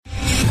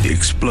The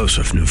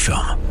explosive new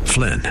film,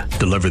 Flynn,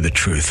 deliver the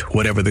truth,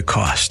 whatever the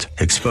cost,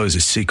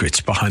 exposes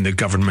secrets behind the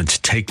government's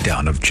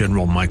takedown of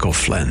General Michael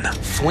Flynn.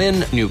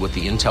 Flynn knew what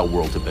the intel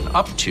world had been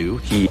up to.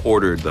 He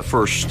ordered the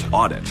first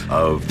audit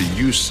of the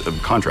use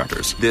of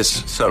contractors.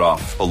 This set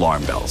off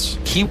alarm bells.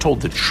 He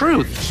told the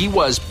truth. He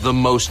was the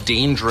most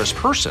dangerous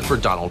person for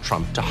Donald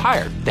Trump to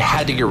hire. They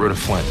had to get rid of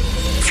Flynn.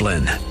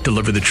 Flynn,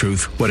 deliver the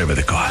truth, whatever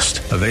the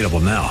cost. Available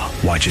now.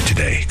 Watch it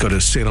today. Go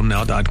to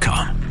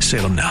salemnow.com.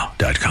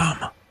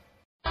 salemnow.com.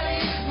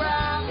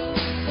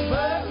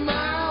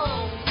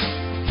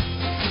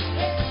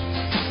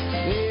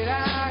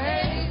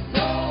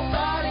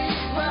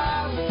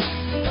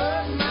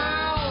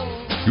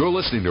 You're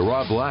listening to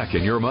Rob Black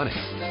and Your Money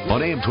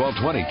on AM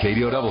 1220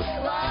 KDOW.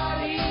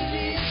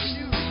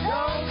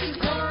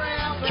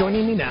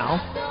 Joining me now,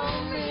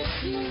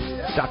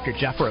 Dr.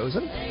 Jeff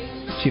Rosen,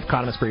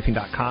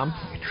 ChiefEconomistBriefing.com,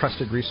 a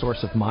trusted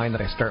resource of mine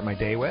that I start my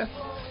day with.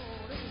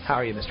 How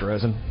are you, Mr.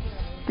 Rosen?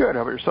 Good.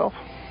 How about yourself?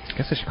 I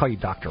guess I should call you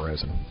Dr.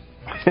 Rosen.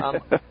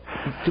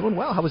 Doing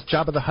well. How was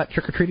Jabba the Hutt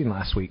trick-or-treating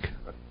last week?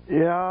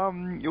 Yeah,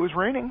 it was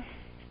raining,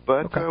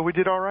 but okay. We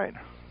did all right.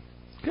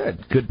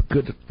 Good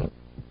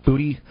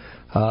booty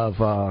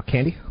of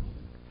candy?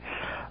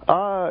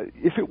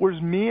 If it was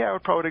me, I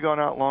would probably have gone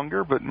out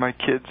longer, but my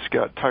kids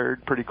got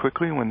tired pretty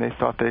quickly when they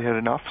thought they had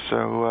enough,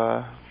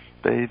 so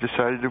they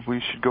decided if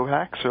we should go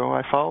hack, so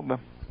I followed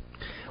them.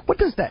 What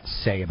does that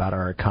say about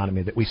our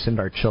economy that we send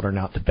our children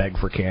out to beg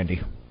for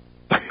candy?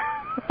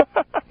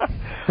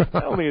 I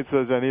don't think it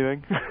says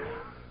anything.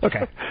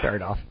 Okay, fair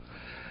enough.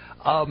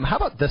 How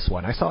about this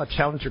one? I saw a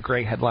Challenger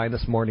Gray headline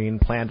this morning.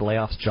 Planned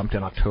layoffs jumped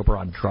in October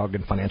on drug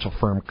and financial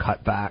firm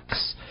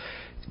cutbacks.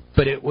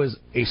 But it was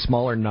a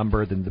smaller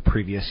number than the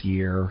previous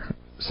year.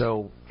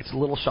 So it's a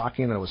little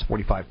shocking that it was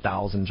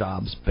 45,000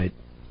 jobs, but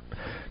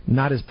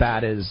not as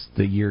bad as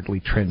the yearly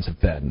trends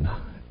have been.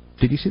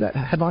 Did you see that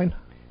headline?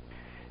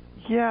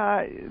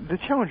 Yeah, the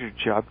Challenger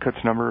job cuts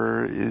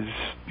number is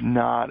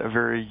not a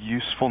very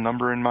useful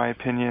number in my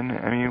opinion.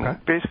 I mean,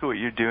 Basically what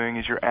you're doing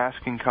is you're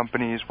asking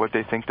companies what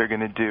they think they're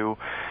going to do.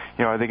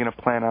 You know, are they going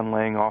to plan on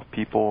laying off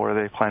people, or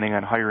are they planning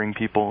on hiring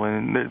people?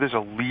 And there's a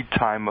lead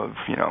time of,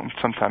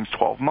 sometimes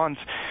 12 months.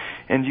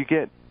 And you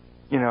get,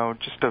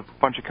 just a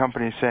bunch of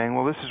companies saying,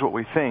 well, this is what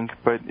we think.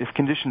 But if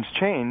conditions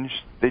change,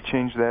 they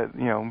change that,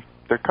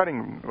 they're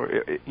cutting,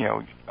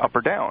 up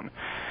or down.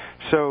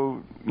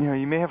 So,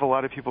 you may have a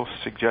lot of people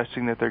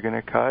suggesting that they're going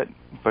to cut,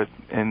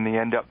 and they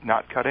end up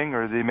not cutting,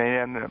 or they may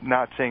end up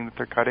not saying that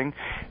they're cutting,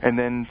 and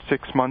then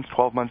 6 months,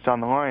 12 months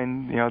down the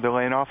line, they're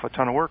laying off a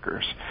ton of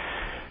workers.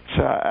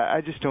 So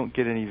I just don't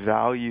get any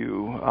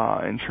value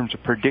in terms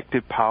of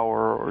predictive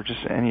power or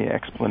just any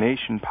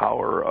explanation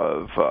power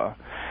of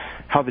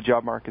how the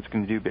job market's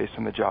going to do based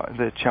on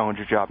the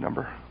Challenger job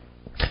number.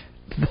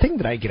 The thing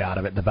that I get out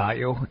of it, the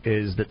value,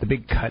 is that the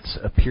big cuts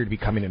appear to be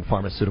coming in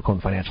pharmaceutical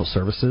and financial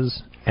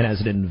services. And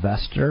as an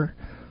investor,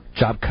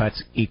 job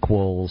cuts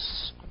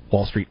equals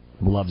Wall Street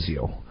loves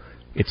you.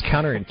 It's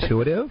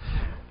counterintuitive,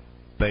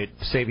 but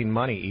saving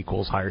money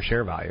equals higher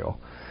share value.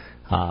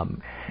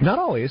 Not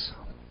always,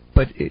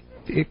 but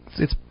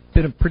it's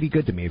been pretty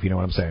good to me, if you know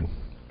what I'm saying.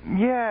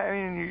 Yeah, I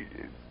mean,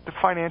 the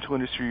financial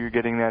industry, you're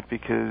getting that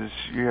because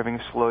you're having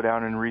a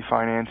slowdown in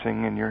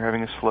refinancing, and you're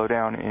having a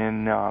slowdown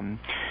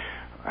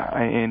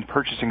in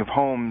purchasing of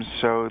homes,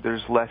 so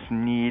there's less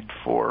need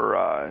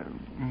for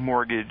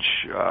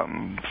mortgage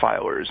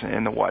filers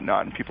and the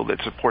whatnot, and people that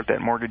support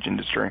that mortgage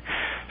industry.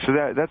 So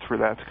that's where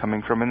that's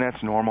coming from, and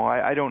that's normal.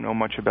 I don't know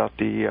much about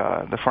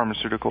the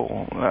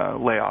pharmaceutical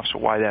layoffs or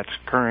why that's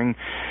occurring,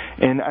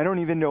 and I don't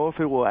even know if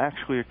it will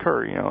actually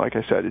occur. Like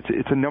I said,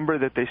 it's a number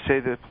that they say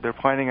that they're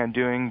planning on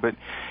doing, but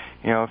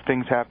if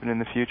things happen in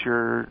the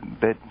future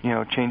that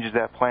changes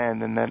that plan,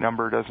 then that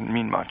number doesn't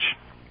mean much.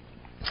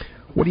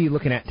 What are you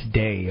looking at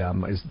today?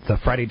 Is the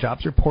Friday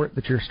jobs report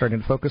that you're starting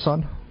to focus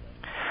on?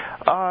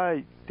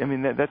 I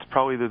mean, that's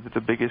probably the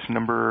biggest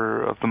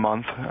number of the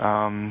month.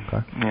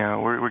 Okay.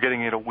 We're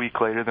getting it a week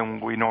later than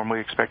we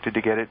normally expected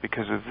to get it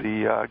because of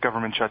the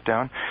government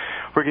shutdown.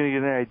 We're going to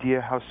get an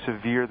idea how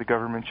severe the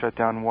government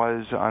shutdown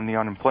was on the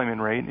unemployment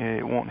rate.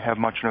 It won't have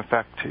much an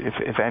effect,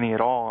 if any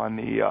at all, on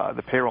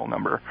the payroll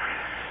number.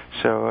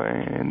 So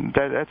and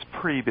that's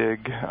pretty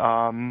big.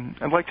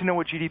 I'd like to know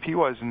what GDP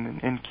was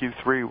in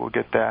Q3. We'll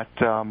get that,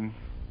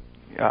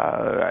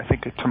 I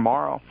think,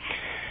 tomorrow.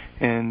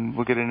 And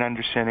we'll get an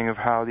understanding of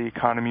how the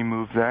economy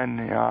moved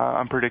then.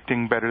 I'm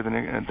predicting better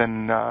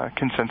than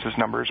consensus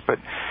numbers, but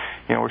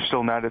we're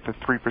still not at the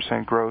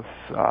 3% growth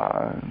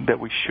that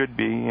we should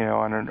be,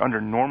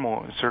 under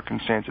normal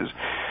circumstances,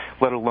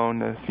 let alone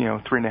the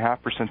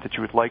 3.5% that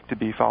you would like to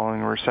be following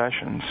a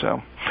recession.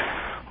 So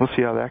we'll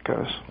see how that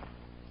goes.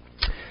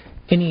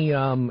 Any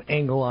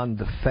angle on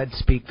the Fed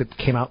speak that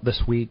came out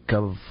this week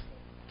of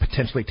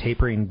potentially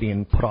tapering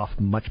being put off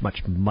much,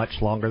 much, much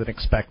longer than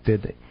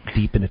expected,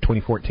 deep into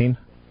 2014?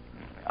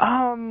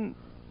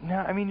 No,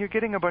 I mean, you're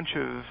getting a bunch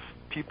of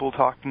people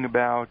talking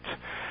about,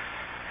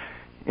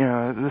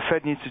 the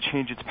Fed needs to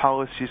change its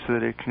policy so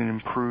that it can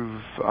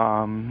improve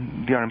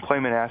the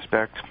unemployment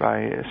aspect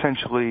by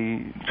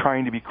essentially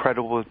trying to be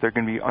credible that they're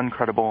going to be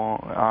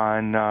uncredible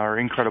on or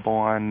incredible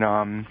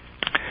on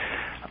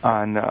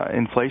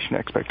inflation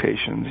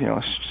expectations.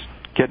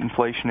 Get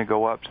inflation to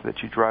go up so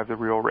that you drive the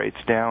real rates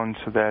down,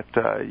 so that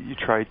you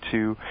try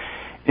to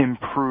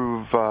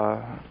improve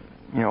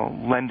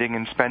lending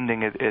and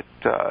spending at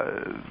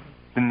the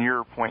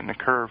nearer point in the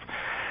curve.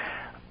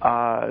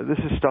 This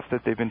is stuff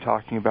that they've been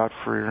talking about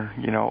for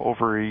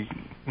over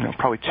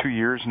probably 2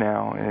 years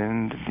now,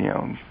 and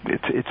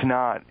it's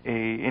not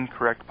a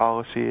incorrect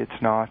policy.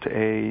 It's not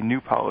a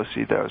new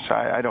policy, though. So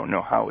I don't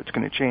know how it's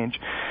going to change.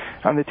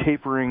 On the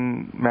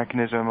tapering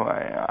mechanism,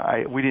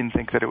 we didn't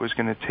think that it was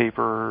going to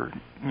taper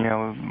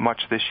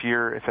much this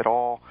year, if at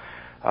all.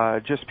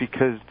 Just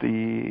because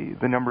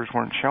the numbers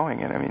weren't showing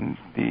it. I mean,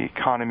 the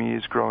economy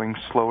is growing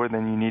slower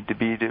than you need to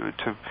be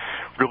to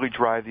really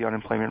drive the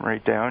unemployment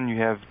rate down.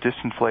 You have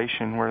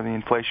disinflation, where the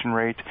inflation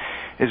rate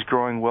is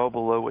growing well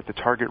below what the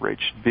target rate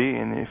should be.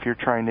 And if you're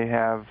trying to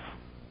have,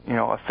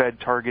 a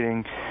Fed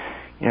targeting,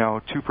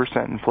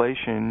 2%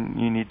 inflation,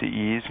 you need to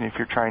ease. And if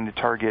you're trying to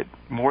target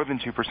more than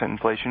 2%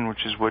 inflation,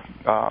 which is what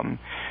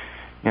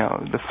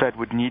the Fed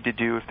would need to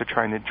do if they're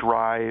trying to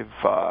drive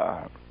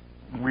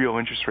real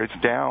interest rates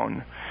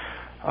down,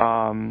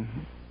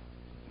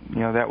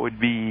 that would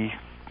be,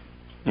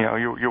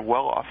 you're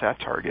well off that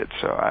target.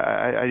 So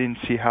I didn't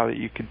see how that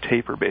you could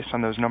taper based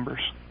on those numbers.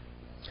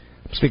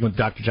 I'm speaking with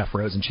Dr. Jeff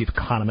Rosen, Chief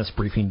Economist,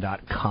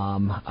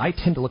 Briefing.com. I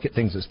tend to look at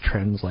things as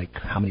trends, like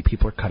how many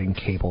people are cutting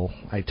cable.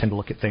 I tend to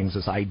look at things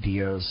as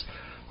ideas.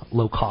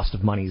 Low cost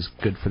of money is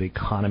good for the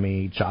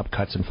economy. Job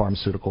cuts in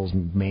pharmaceuticals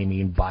may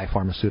mean buy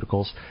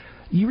pharmaceuticals.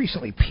 You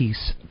recently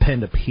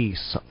penned a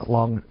piece,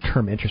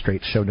 long-term interest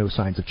rates show no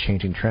signs of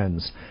changing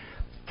trends.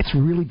 It's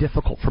really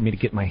difficult for me to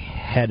get my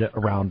head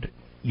around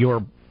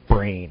your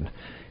brain.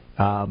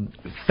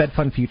 Fed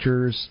fund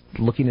futures,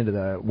 looking into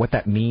what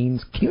that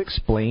means, can you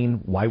explain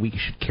why we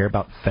should care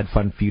about Fed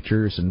fund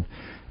futures and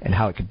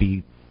how it could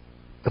be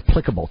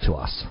applicable to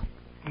us?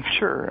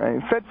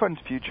 Sure. Fed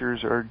funds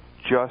futures are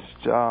just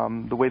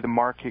the way the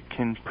market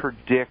can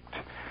predict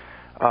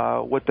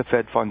what the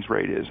Fed funds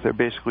rate is. They're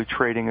basically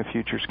trading a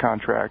futures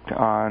contract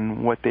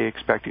on what they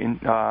expect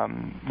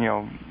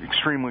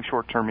extremely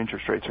short-term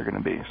interest rates are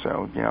going to be.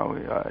 So,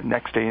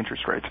 next day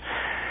interest rates.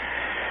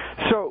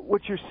 So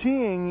what you're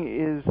seeing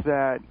is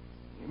that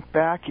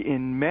back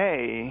in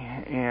May,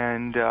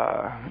 and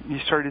you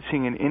started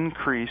seeing an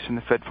increase in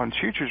the Fed funds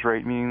futures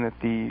rate, meaning that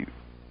the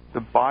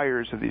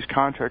buyers of these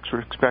contracts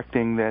were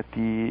expecting that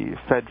the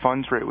Fed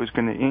funds rate was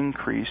going to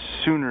increase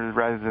sooner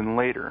rather than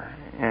later.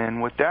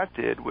 And what that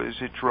did was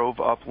it drove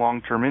up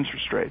long-term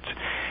interest rates.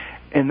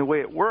 And the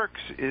way it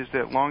works is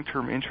that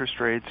long-term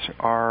interest rates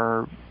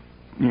are,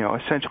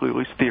 essentially, at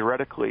least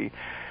theoretically,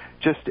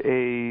 just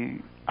a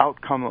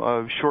outcome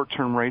of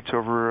short-term rates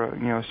over,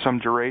 some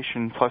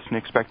duration plus an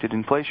expected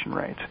inflation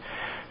rate.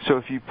 So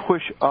if you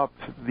push up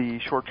the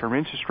short-term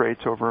interest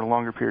rates over a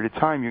longer period of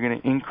time, you're going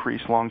to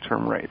increase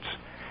long-term rates.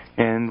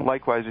 And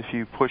likewise, if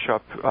you push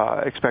up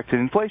expected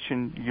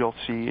inflation, you'll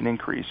see an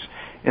increase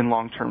in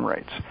long-term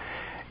rates.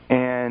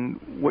 And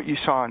what you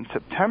saw in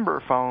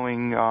September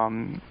following,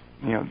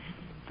 the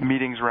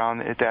meetings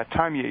around at that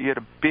time, you had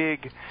a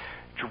big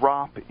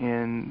drop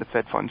in the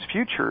Fed funds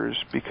futures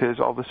because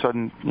all of a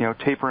sudden,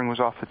 tapering was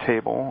off the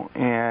table,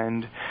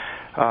 and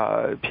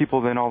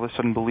people then all of a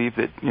sudden believe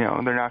that,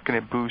 they're not going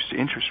to boost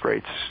interest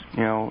rates,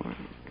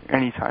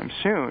 anytime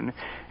soon,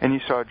 and you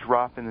saw a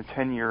drop in the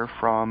 10-year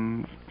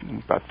from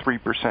about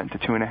 3% to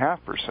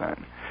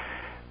 2.5%.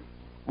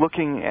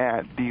 Looking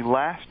at the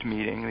last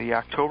meeting, the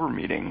October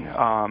meeting,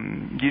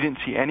 you didn't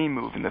see any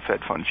move in the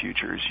Fed fund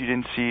futures. You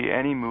didn't see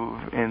any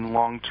move in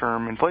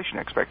long-term inflation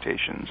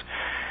expectations.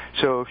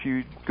 So if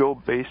you go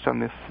based on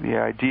the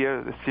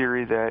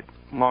theory that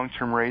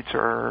long-term rates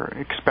are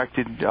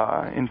expected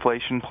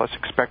inflation plus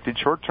expected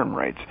short-term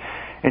rates,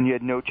 and you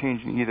had no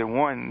change in either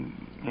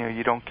one,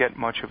 you don't get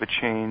much of a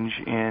change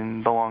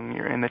in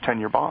the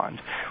 10-year bond,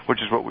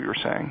 which is what we were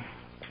saying.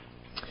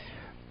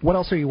 What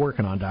else are you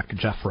working on, Dr.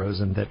 Jeff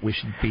Rosen, that we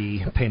should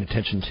be paying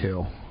attention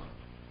to?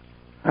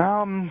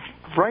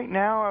 Right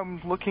now I'm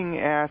looking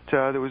at,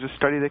 there was a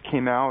study that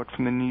came out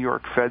from the New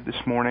York Fed this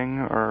morning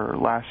or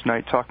last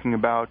night talking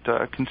about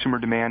consumer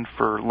demand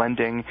for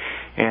lending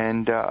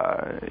and,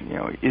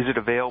 is it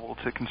available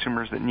to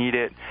consumers that need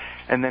it?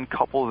 And then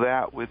couple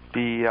that with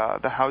the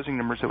housing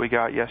numbers that we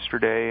got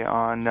yesterday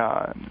on,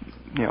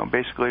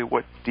 basically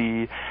what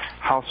the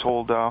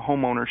household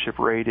home ownership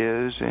rate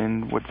is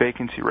and what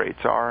vacancy rates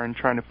are, and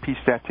trying to piece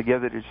that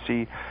together to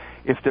see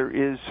if there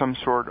is some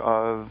sort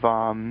of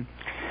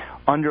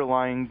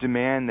underlying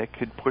demand that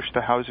could push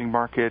the housing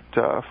market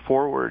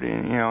forward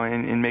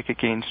and make it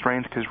gain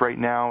strength, because right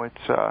now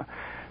it's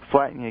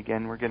flattening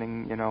again. We're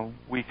getting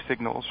weak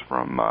signals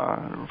from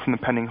the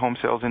pending home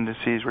sales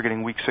indices. We're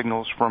getting weak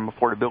signals from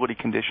affordability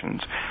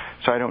conditions.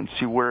 So I don't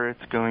see where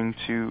it's going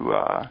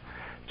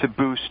to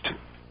boost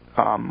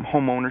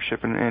home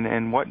ownership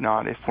and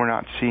whatnot if we're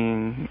not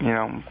seeing,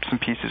 some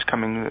pieces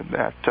coming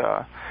that,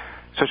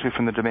 especially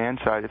from the demand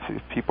side,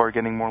 if people are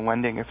getting more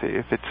lending, if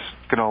it's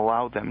going to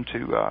allow them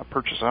to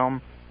purchase a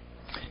home.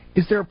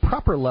 Is there a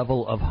proper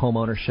level of home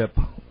ownership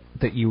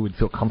that you would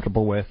feel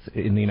comfortable with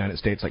in the United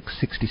States, like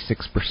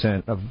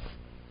 66% of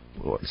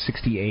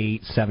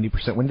 68,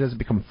 70%? When does it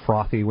become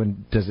frothy?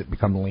 When does it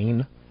become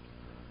lean?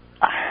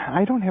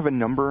 I don't have a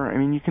number. I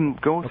mean, you can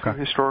go through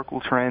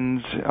historical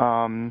trends.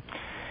 I've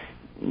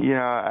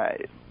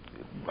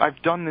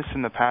done this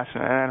in the past,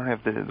 and I don't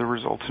have the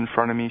results in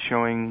front of me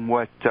showing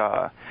what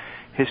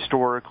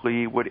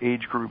historically what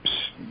age groups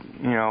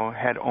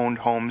had owned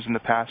homes in the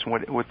past and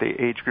what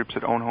the age groups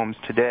that own homes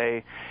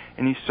today.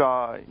 And you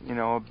saw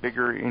a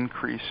bigger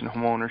increase in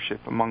home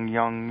ownership among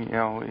young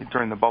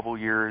during the bubble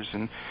years,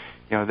 and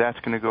that's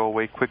going to go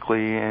away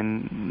quickly.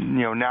 And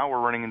now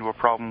we're running into a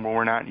problem where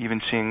we're not even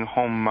seeing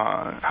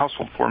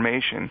household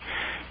formation.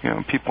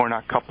 People are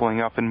not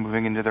coupling up and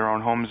moving into their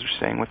own homes. They're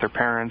staying with their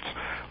parents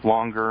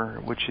longer,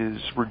 which is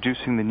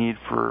reducing the need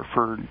for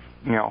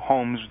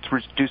homes. It's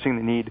reducing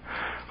the need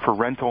for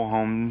rental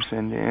homes,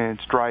 and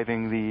it's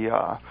driving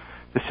the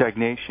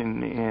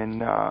stagnation in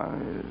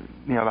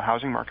the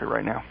housing market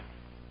right now.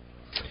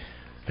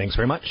 Thanks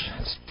very much.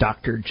 It's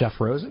Dr. Jeff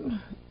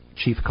Rosen,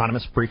 Chief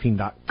Economist,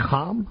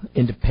 Briefing.com,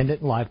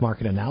 independent live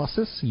market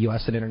analysis,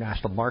 U.S. and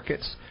international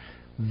markets.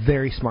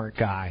 Very smart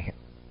guy.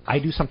 I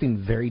do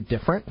something very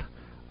different.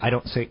 I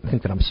don't think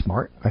that I'm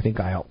smart. I think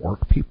I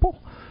outwork people.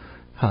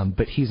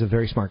 But he's a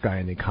very smart guy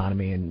in the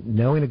economy, and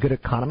knowing a good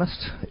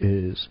economist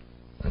is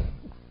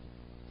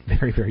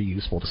very, very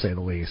useful, to say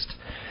the least,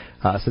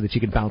 so that you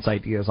can bounce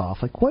ideas off.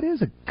 Like, what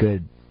is a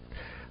good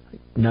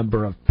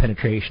number of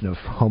penetration of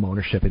home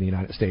ownership in the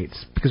United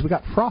States? Because we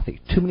got frothy.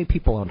 Too many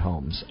people owned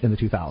homes in the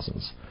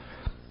 2000s.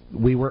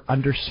 We were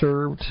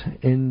underserved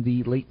in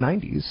the late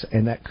 90s,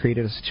 and that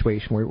created a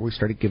situation where we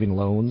started giving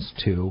loans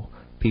to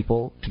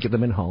people to get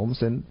them in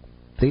homes, and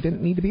they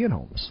didn't need to be in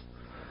homes.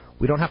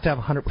 We don't have to have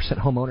 100%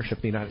 home ownership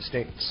in the United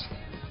States.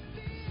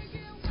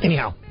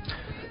 Anyhow,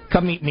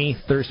 come meet me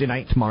Thursday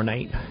night, tomorrow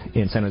night,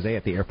 in San Jose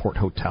at the Airport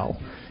Hotel.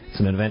 It's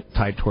an event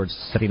tied towards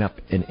setting up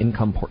an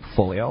income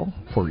portfolio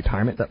for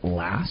retirement that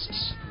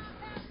lasts,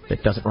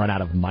 that doesn't run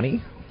out of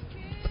money.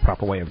 The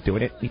proper way of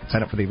doing it, you can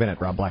sign up for the event at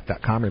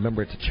robblack.com.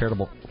 Remember, it's a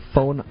charitable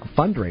phone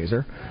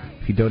fundraiser.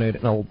 If you donate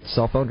an old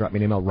cell phone, drop me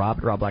an email,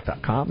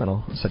 rob@robblack.com, and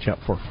I'll set you up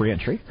for free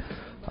entry.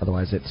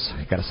 Otherwise, you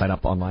got to sign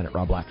up online at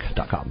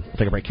robblack.com. We'll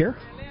take a break here.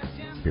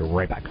 Be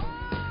right back.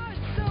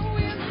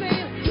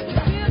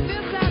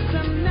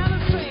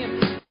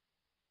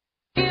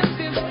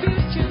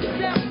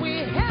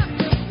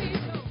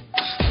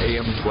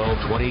 AM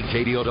 1220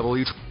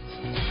 KDOW.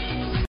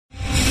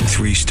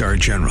 3-star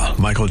General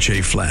Michael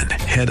J. Flynn,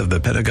 head of the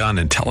Pentagon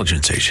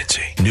Intelligence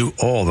Agency, knew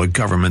all the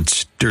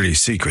government's dirty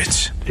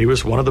secrets. He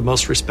was one of the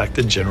most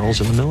respected generals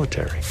in the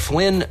military.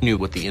 Flynn knew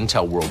what the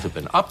intel world had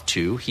been up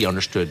to. He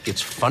understood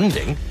its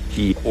funding.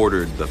 He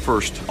ordered the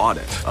first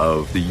audit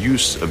of the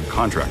use of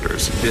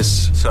contractors.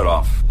 This set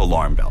off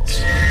alarm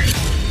bells.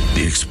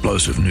 The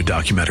explosive new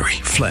documentary,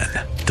 Flynn,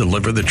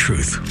 Deliver the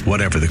Truth,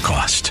 Whatever the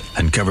Cost,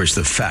 uncovers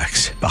the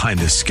facts behind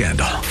this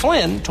scandal.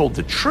 Flynn told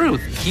the truth.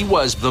 He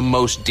was the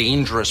most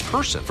dangerous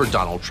person for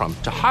Donald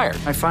Trump to hire.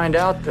 I find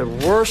out the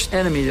worst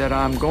enemy that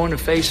I'm going to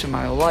face in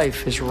my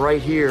life is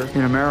right here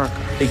in America.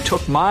 They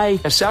took my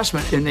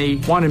assessment and they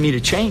wanted me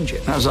to change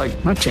it. And I was like,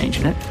 I'm not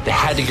changing it. They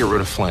had to get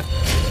rid of Flynn.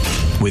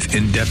 With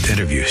in-depth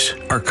interviews,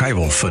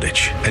 archival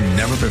footage, and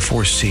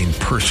never-before-seen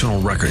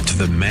personal records of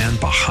the man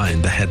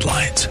behind the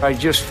headlines. I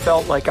just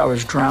felt like I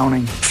was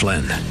drowning.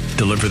 Flynn,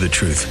 Deliver the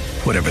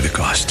Truth, Whatever the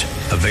Cost.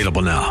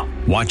 Available now.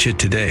 Watch it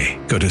today.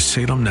 Go to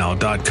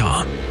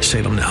salemnow.com.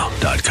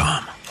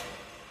 salemnow.com.